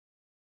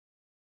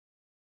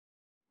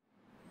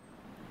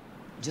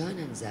John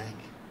and Zach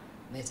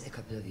met a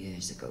couple of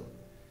years ago.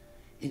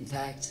 In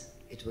fact,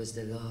 it was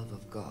the love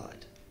of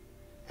God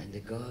and the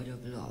God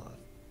of love,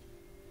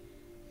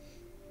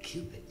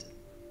 Cupid,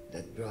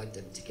 that brought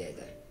them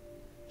together.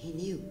 He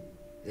knew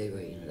they were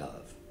in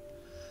love,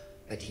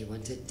 but he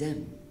wanted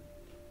them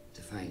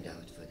to find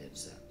out for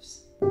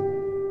themselves.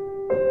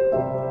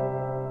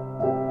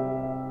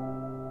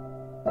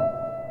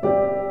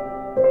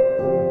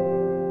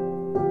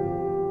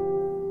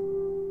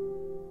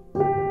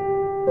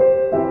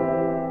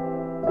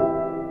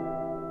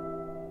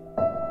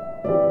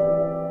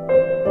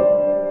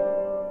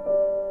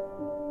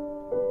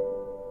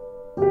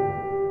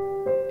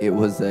 It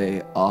was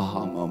a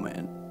aha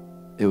moment.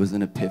 It was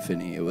an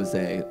epiphany. It was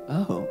a,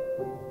 oh,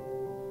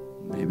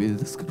 maybe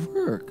this could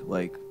work.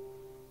 Like,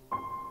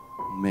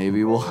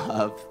 maybe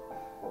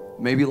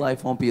maybe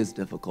life won't be as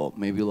difficult.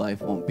 Maybe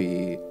life won't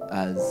be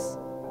as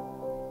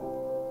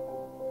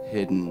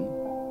hidden.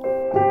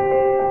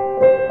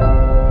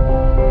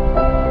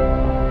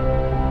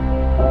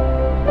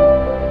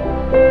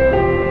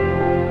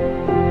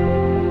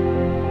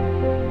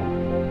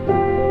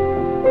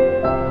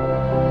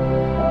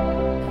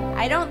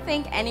 I don't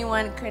think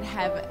anyone could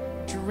have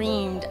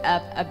dreamed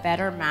up a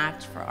better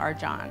match for our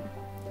John.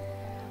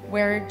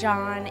 Where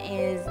John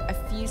is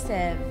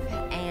effusive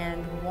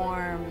and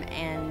warm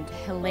and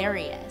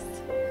hilarious,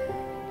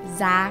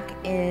 Zach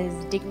is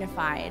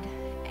dignified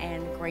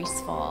and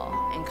graceful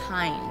and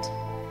kind.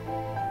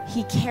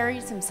 He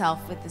carries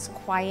himself with this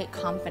quiet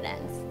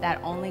confidence that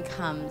only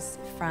comes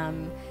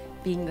from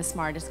being the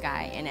smartest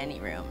guy in any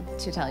room,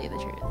 to tell you the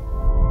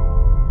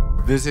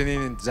truth.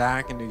 Visiting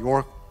Zach in New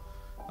York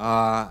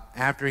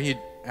after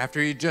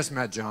he just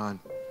met John.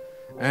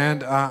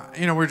 And,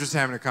 we were just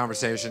having a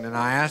conversation, and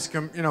I asked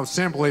him,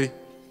 simply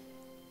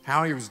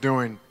how he was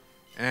doing.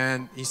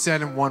 And he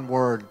said in one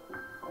word,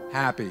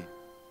 happy.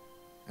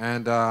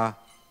 And I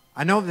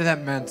know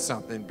that meant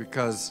something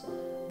because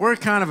we're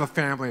kind of a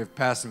family of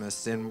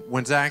pessimists. And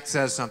when Zach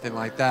says something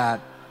like that,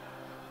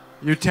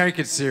 you take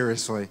it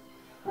seriously.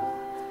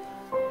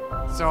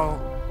 So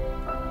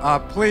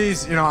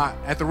please,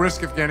 at the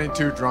risk of getting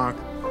too drunk,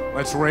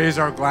 let's raise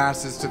our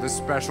glasses to this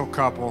special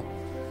couple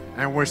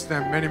and wish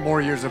them many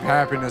more years of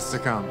happiness to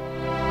come.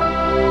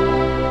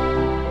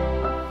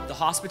 The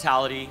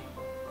hospitality,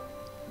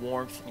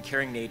 warmth, and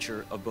caring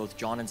nature of both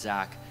John and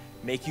Zach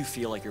make you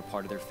feel like you're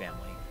part of their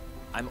family.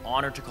 I'm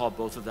honored to call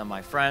both of them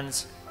my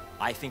friends.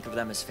 I think of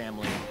them as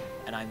family,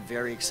 and I'm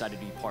very excited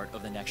to be part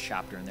of the next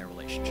chapter in their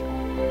relationship.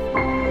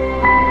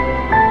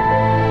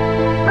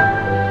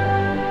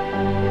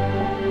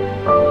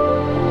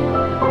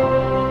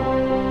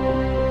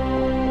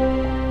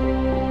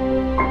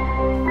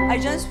 I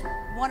just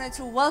wanted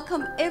to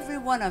welcome every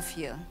one of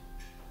you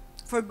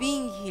for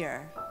being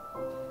here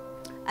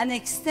and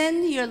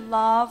extend your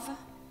love,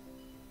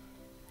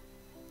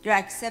 your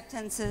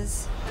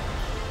acceptances,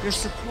 your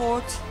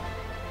support,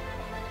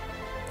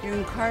 your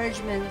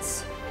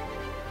encouragements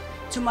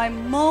to my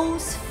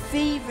most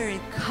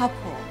favorite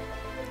couple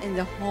in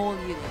the whole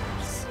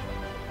universe.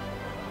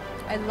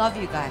 I love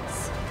you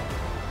guys.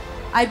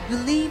 I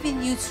believe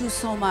in you two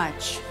so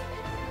much.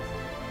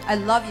 I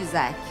love you,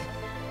 Zach.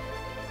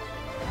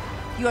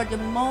 You are the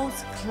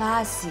most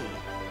classy,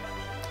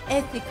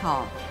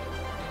 ethical,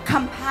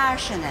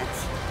 compassionate,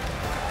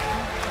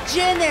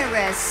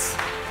 generous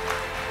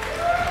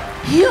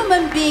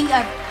human being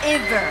I've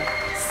ever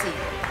seen.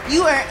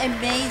 You are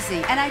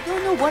amazing, and I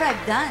don't know what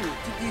I've done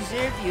to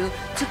deserve you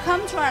to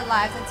come to our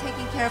lives and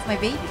taking care of my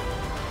baby.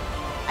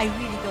 I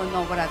really don't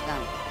know what I've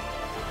done,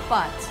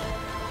 but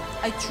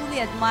I truly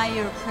admire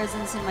your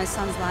presence in my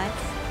son's life.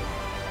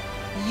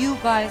 You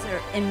guys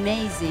are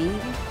amazing,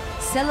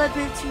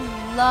 celebrating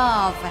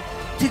love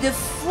to the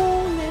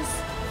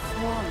fullest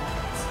form.